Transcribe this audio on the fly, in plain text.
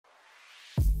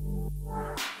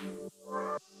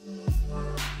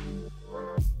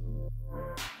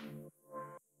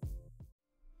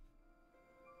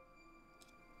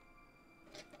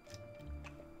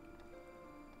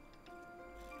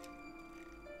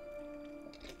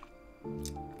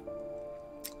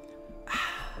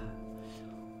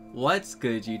What's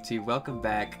good, YouTube? Welcome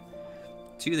back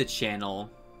to the channel.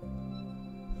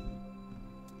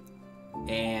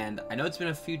 And I know it's been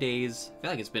a few days. I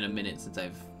feel like it's been a minute since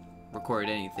I've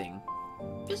recorded anything.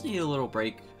 Just need a little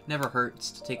break. Never hurts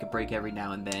to take a break every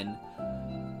now and then.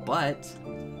 But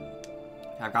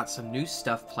I've got some new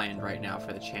stuff planned right now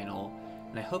for the channel,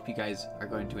 and I hope you guys are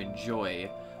going to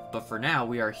enjoy. But for now,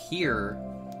 we are here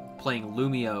playing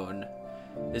Lumione.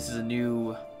 This is a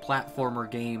new platformer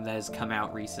game that has come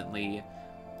out recently.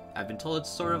 I've been told it's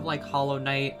sort of like Hollow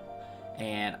Knight,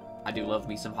 and I do love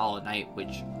me some Hollow Knight,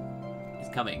 which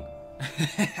is coming.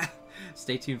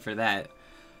 Stay tuned for that.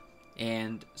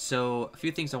 And so, a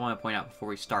few things I want to point out before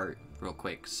we start real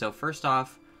quick. So first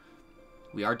off,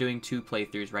 we are doing 2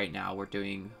 playthroughs right now. We're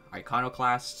doing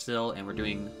Iconoclast still, and we're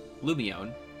doing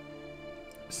Lumione.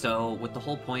 So with the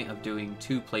whole point of doing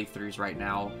 2 playthroughs right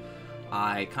now,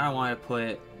 I kind of want to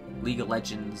put League of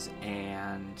Legends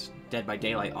and Dead by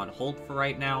Daylight on hold for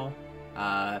right now.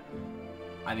 I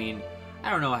mean, I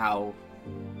don't know how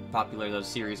popular those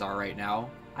series are right now.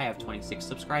 I have 26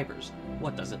 subscribers.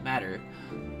 What does it matter?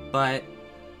 But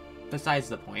besides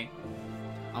the point,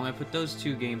 I'm going to put those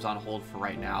 2 games on hold for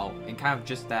right now, and kind of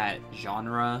just that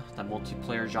genre, the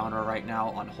multiplayer genre right now,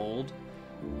 on hold,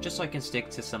 just so I can stick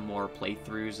to some more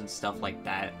playthroughs and stuff like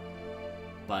that.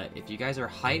 But if you guys are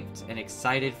hyped and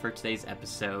excited for today's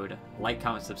episode, like,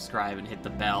 comment, subscribe, and hit the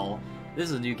bell. This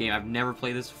is a new game. I've never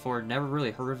played this before, never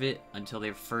really heard of it until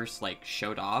they first,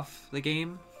 showed off the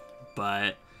game.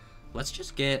 But let's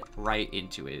just get right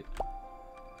into it.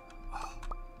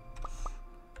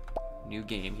 New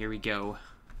game, here we go.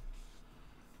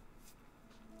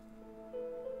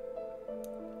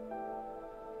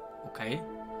 Okay.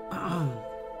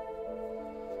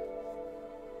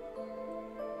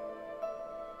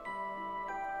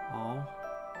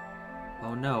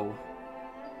 Oh no.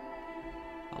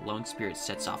 A lone spirit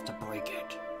sets off to break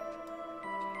it.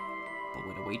 But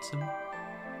what awaits him?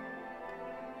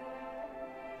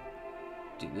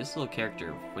 Dude, this little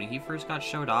character, when he first got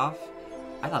showed off,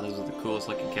 I thought this was the coolest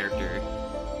looking character.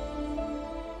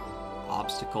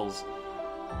 Obstacles.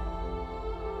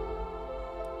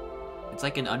 It's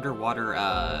like an underwater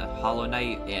Hollow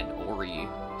Knight and Ori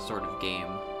sort of game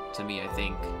to me, I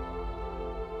think.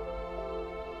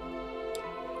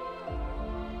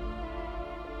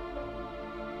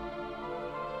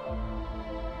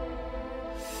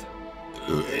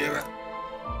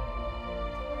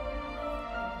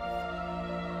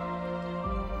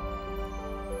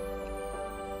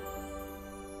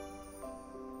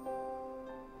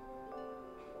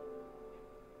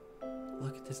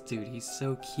 Look at this dude, he's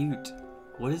so cute.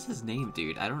 What is his name,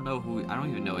 dude? I don't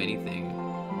even know anything.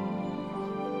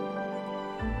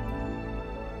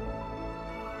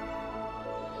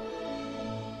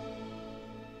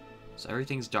 So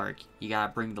everything's dark. You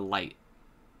gotta bring the light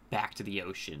back to the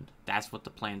ocean. That's what the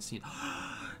plan seems.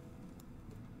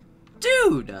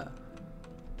 Dude!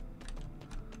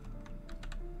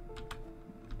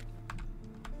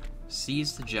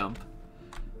 Seize to jump.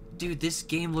 Dude, this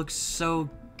game looks so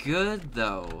good,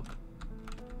 though.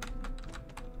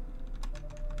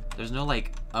 There's no,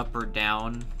 up or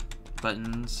down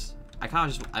buttons. I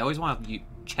always want to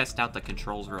test out the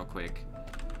controls real quick.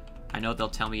 I know they'll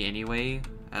tell me anyway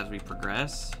as we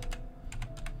progress.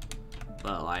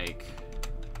 But,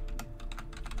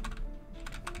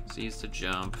 seize to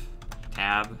jump.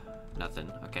 Tab.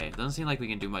 Nothing. Okay, doesn't seem like we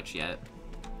can do much yet.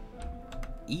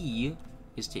 E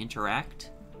is to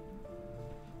interact.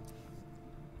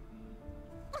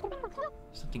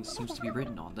 Something seems to be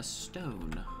written on the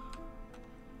stone.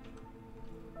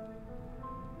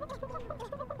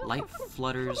 Light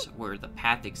flutters where the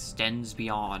path extends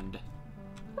beyond.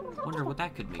 Wonder what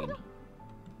that could mean.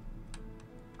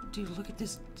 Dude, look at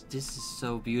this. This is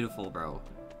so beautiful, bro.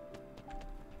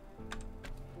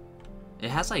 It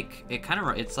has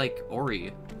it's like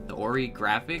Ori. The Ori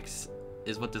graphics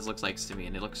is what this looks like to me,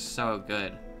 and it looks so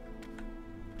good.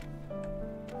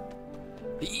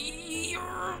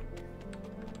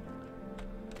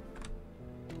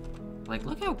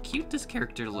 Look how cute this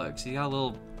character looks. He got a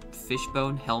little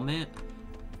fishbone helmet.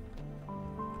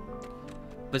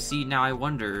 But see, now I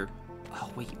wonder... Oh,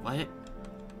 wait, what?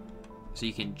 So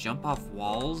you can jump off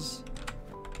walls?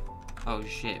 Oh,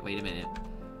 shit, wait a minute.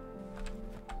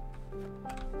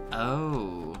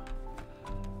 Oh.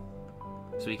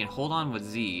 So we can hold on with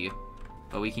Z,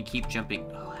 but we can keep jumping.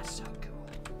 Oh, that's so cool.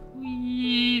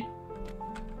 Whee!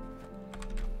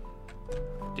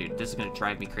 Dude, this is gonna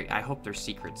drive me crazy. I hope there's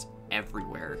secrets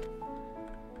everywhere.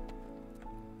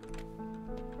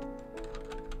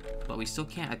 But we still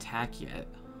can't attack yet.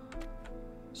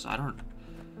 So I don't...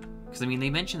 Because, I mean, they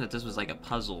mentioned that this was like a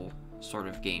puzzle sort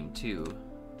of game, too.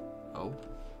 Oh.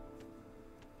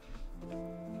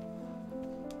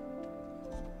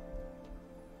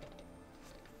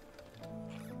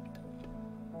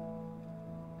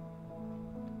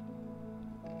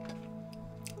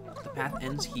 The path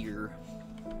ends here.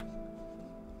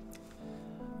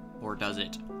 Or does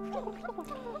it?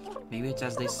 Maybe it's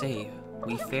as they say.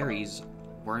 We fairies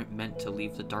weren't meant to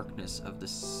leave the darkness of the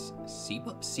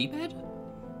seabed?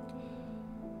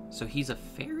 So he's a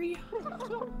fairy?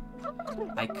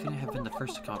 I couldn't have been the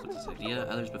first to come up with this idea.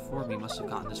 Others before me must have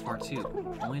gotten this far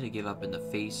too, only to give up in the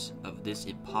face of this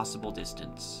impossible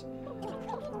distance.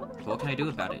 But what can I do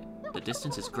about it? The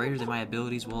distance is greater than my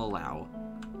abilities will allow.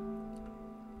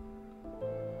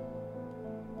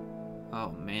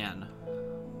 Oh man.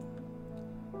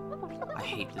 I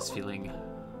hate this feeling.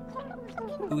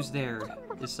 Who's there?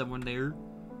 Is someone there?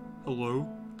 Hello?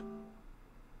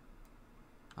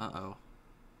 Uh-oh.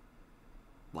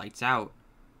 Lights out.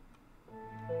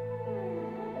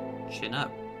 Chin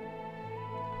up.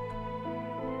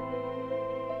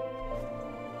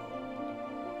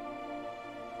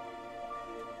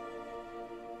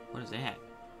 What is that?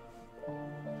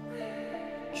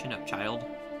 Chin up, child.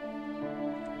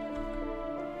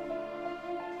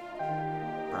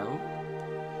 Bro?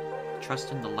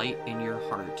 Trust in the light in your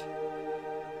heart.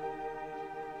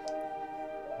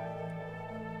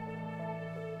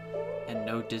 And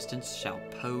no distance shall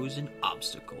pose an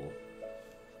obstacle.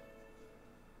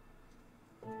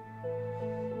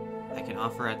 I can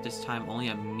offer at this time only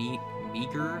a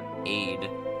meager aid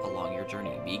along your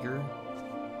journey. Meager?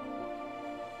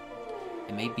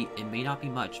 It may not be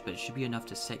much, but it should be enough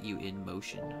to set you in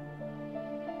motion.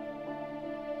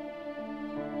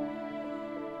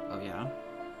 Oh yeah?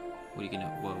 What are you gonna...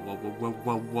 Whoa, whoa, whoa,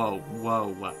 whoa, whoa,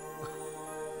 whoa, whoa.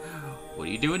 What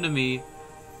are you doing to me?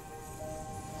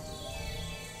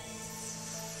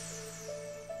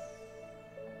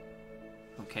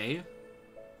 Okay.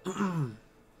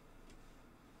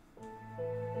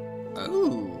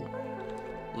 Oh.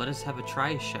 Let us have a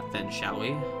try then, shall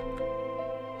we?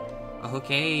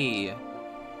 Okay.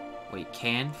 Wait,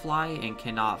 can fly and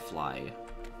cannot fly.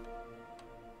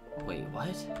 Wait,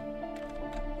 what?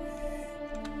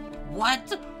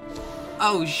 What?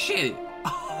 Oh, shit.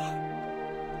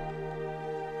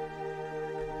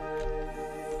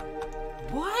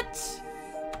 What?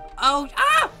 Oh,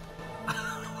 ah!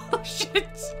 Oh, shit.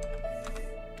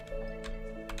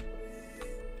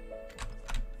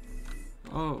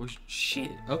 Oh,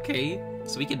 shit. Okay.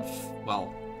 So we can,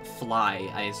 well, fly.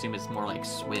 I assume it's more like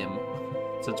swim,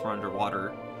 since we're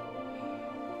underwater.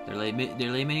 There lay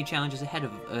many challenges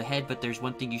ahead, but there's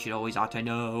one thing you should always ought to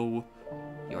know.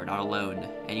 You are not alone,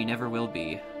 and you never will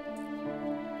be.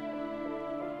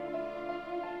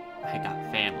 I got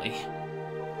family.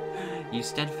 You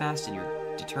steadfast in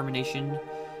your determination,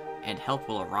 and help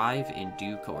will arrive in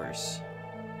due course.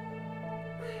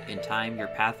 In time, your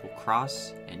path will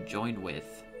cross and join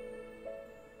with...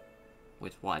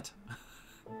 With what?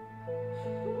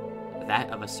 That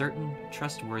of a certain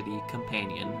trustworthy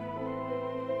companion.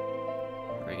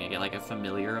 Are we gonna get like a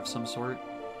familiar of some sort?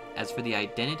 As for the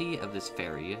identity of this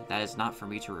fairy, that is not for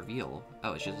me to reveal.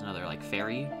 Oh, it's just another like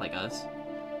fairy, like us?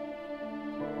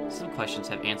 Some questions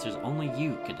have answers only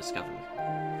you can discover.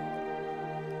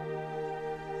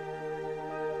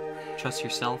 Trust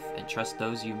yourself and trust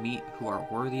those you meet who are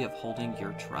worthy of holding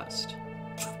your trust.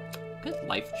 Good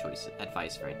life choice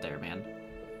advice right there, man.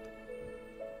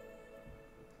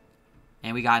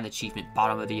 And we got an achievement,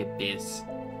 Bottom of the Abyss.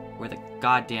 We're the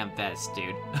goddamn best,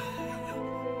 dude.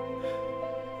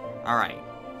 Alright.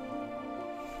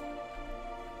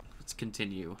 Let's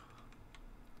continue.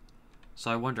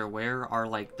 So I wonder, where are,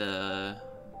 like, the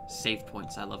save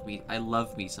points? I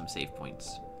love me some save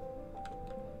points.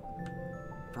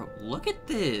 Bro, look at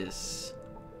this!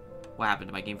 What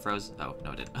happened? My game froze? Oh,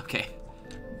 no it didn't. Okay.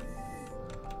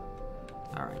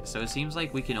 Alright, so it seems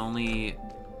like we can only...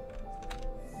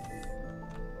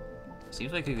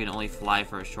 Seems like we can only fly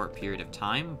for a short period of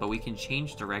time, but we can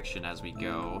change direction as we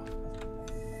go.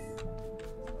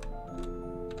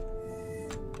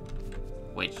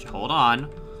 Wait, hold on.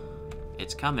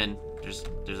 It's coming.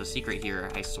 There's a secret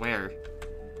here, I swear.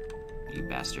 You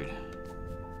bastard.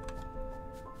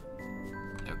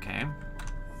 Okay.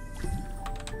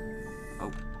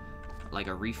 Oh. Like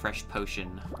a refresh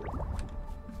potion.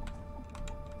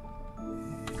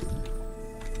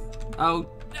 Oh,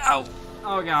 no!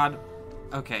 Oh god.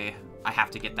 Okay, I have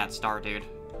to get that star, dude.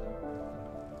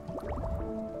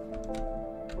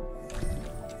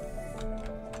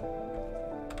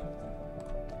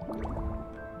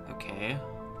 Okay.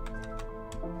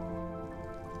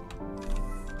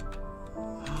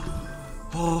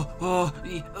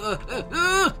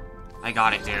 I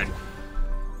got it, dude.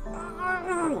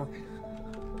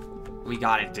 We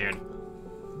got it, dude.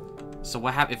 So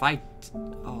what happens if I...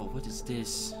 Oh, what is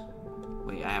this?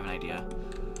 Wait, I have an idea.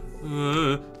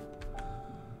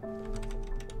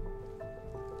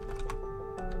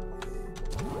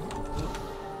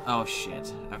 Oh,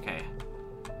 shit. Okay.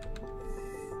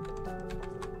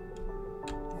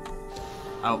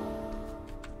 Oh.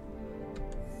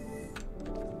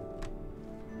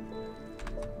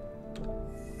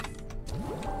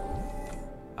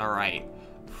 Alright.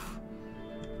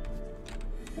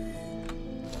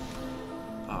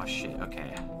 Oh, shit.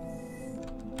 Okay.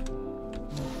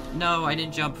 No, I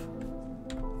didn't jump.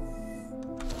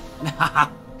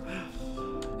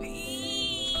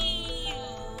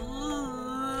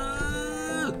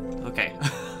 Okay.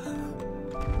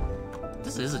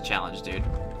 This is a challenge, dude.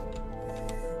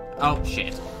 Oh,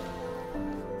 shit.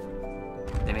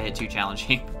 They made it too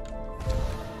challenging.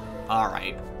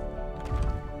 Alright.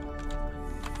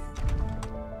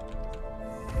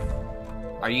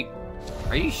 Are you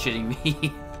shitting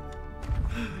me?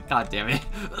 God damn it.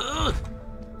 Ugh.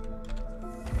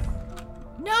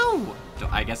 No!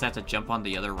 I guess I have to jump on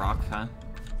the other rock, huh?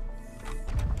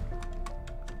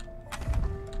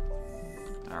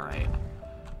 Alright.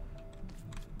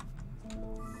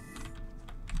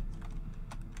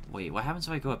 Wait, what happens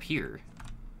if I go up here?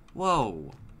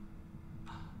 Whoa!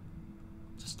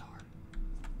 It's a star.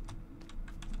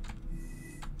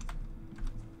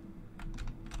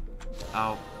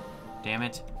 Oh, damn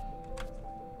it.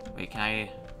 Wait, can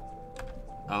I...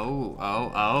 Oh.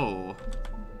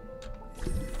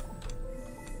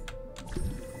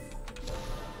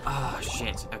 Oh,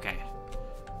 shit. Okay.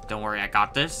 Don't worry, I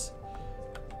got this.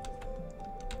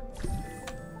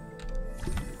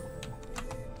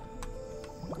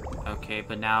 Okay,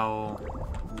 but now...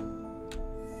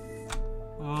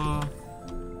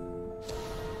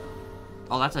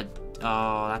 Oh, that's a...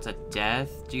 Oh, that's a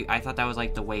death? Dude, I thought that was,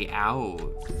 like, the way out.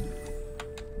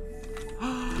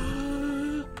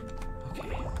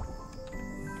 Okay.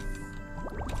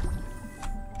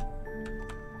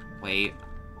 Wait.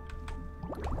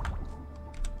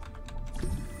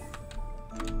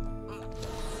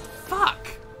 Fuck!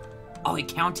 Oh, it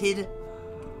counted?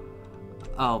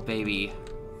 Oh, baby.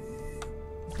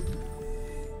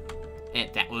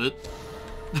 And that...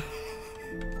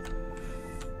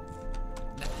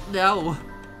 No!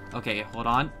 Okay, hold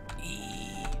on.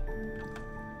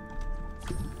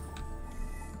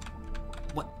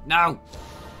 What? No!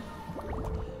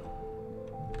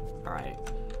 Alright.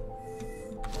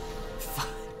 Fuck.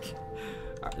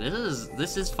 Alright,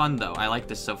 this is fun though. I like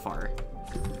this so far.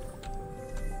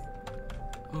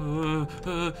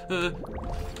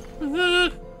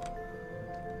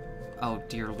 Oh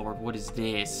dear lord, what is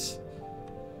this?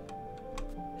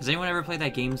 Has anyone ever played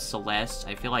that game Celeste?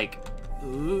 I feel like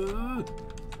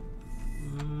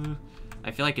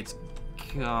it's...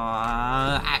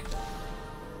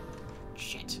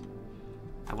 Shit.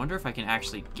 I wonder if I can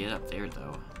actually get up there,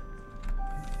 though.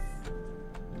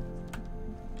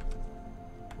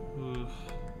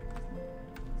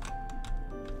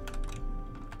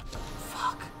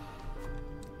 Fuck.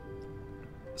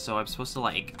 So I'm supposed to,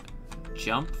 like,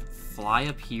 jump, fly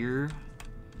up here.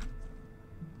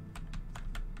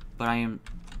 But I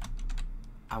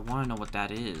want to know what that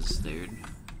is, dude.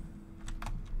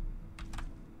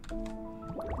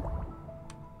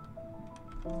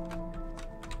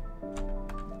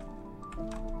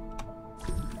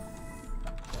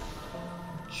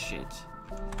 Shit.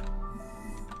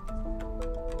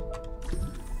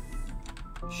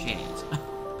 Shit.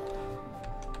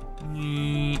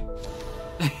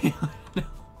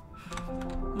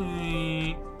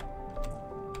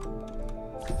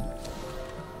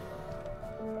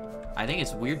 I think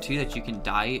it's weird too that you can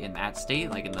die in that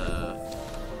state, like in the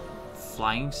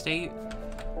flying state.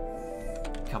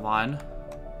 Come on.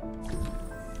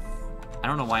 I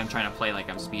don't know why I'm trying to play like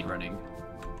I'm speedrunning.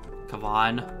 Come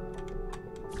on.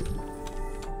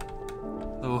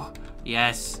 Oh,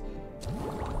 yes.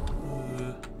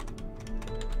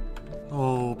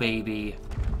 Oh, baby.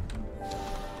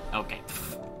 Okay.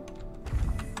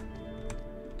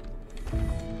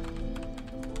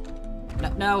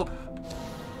 No.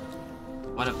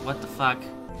 What the fuck?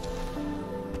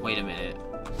 Wait a minute.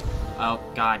 Oh,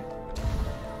 God.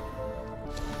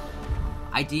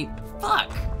 Fuck!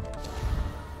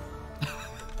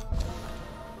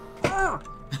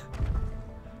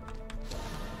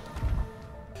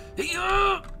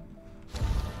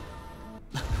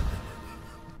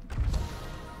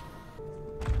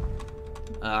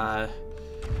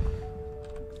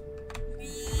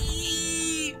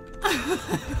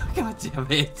 God damn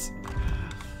it.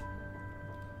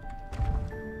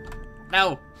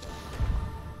 No!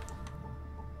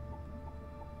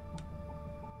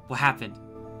 What happened?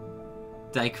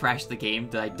 Did I crash the game?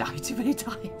 Did I die too many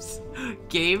times?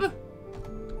 Game?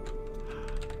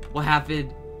 What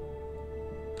happened?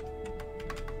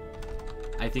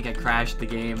 I think I crashed the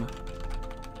game.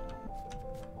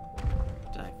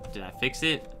 Did I fix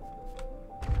it?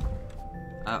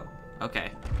 Oh,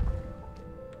 okay.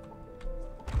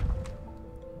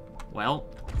 Well.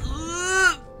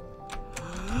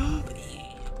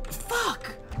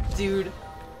 Fuck! Dude.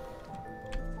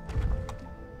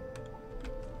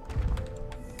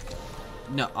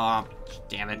 No, oh,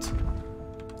 damn it.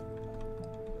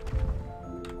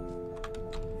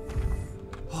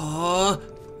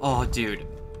 Oh, dude.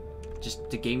 Just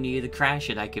the game needed to crash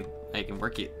it. I can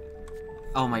work it.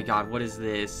 Oh my god, what is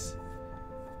this?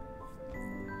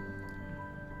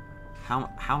 How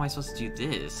am I supposed to do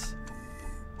this?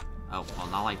 Oh, well,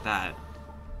 not like that.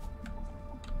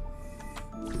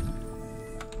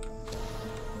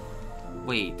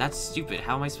 Wait, that's stupid.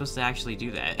 How am I supposed to actually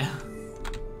do that?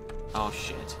 Oh,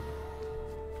 shit.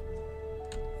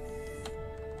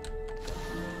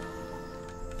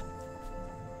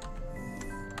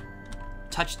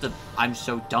 Touch the... I'm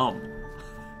so dumb.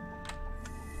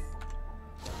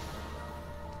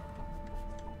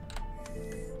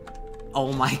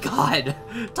 Oh my god!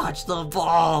 Touch the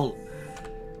ball!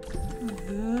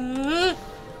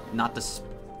 Not the...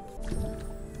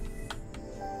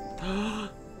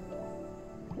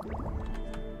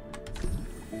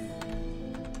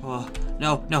 Oh,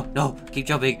 no, no, no! Keep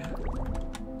jumping!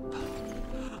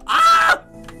 Ah!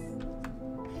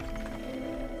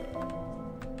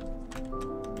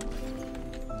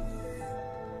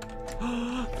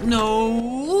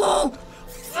 No!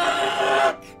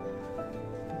 Fuck!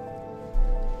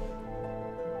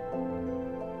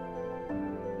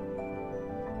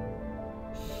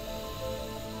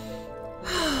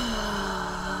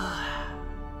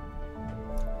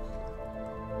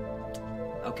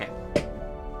 Okay.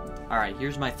 Alright,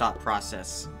 here's my thought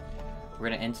process. We're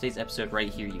gonna end today's episode right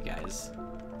here, you guys.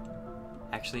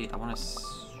 Actually, I wanna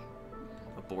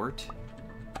abort?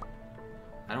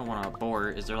 I don't wanna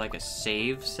abort. Is there like a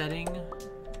save setting?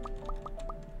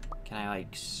 Can I like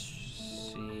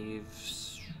save?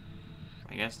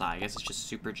 I guess not. I guess it's just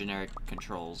super generic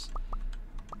controls.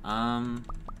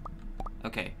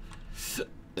 Okay.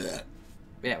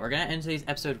 Yeah, we're gonna end today's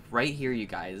episode right here, you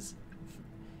guys.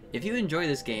 If you enjoy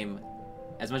this game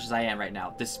as much as I am right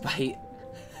now, despite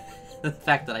the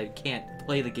fact that I can't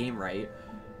play the game right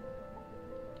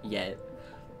yet,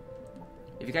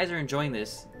 if you guys are enjoying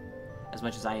this as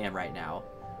much as I am right now,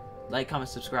 like, comment,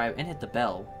 subscribe, and hit the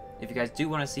bell. If you guys do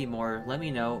want to see more, let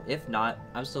me know. If not,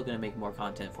 I'm still going to make more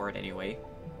content for it anyway.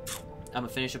 I'm going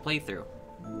to finish a playthrough.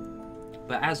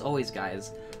 But as always,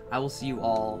 guys, I will see you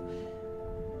all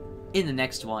in the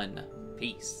next one.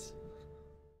 Peace.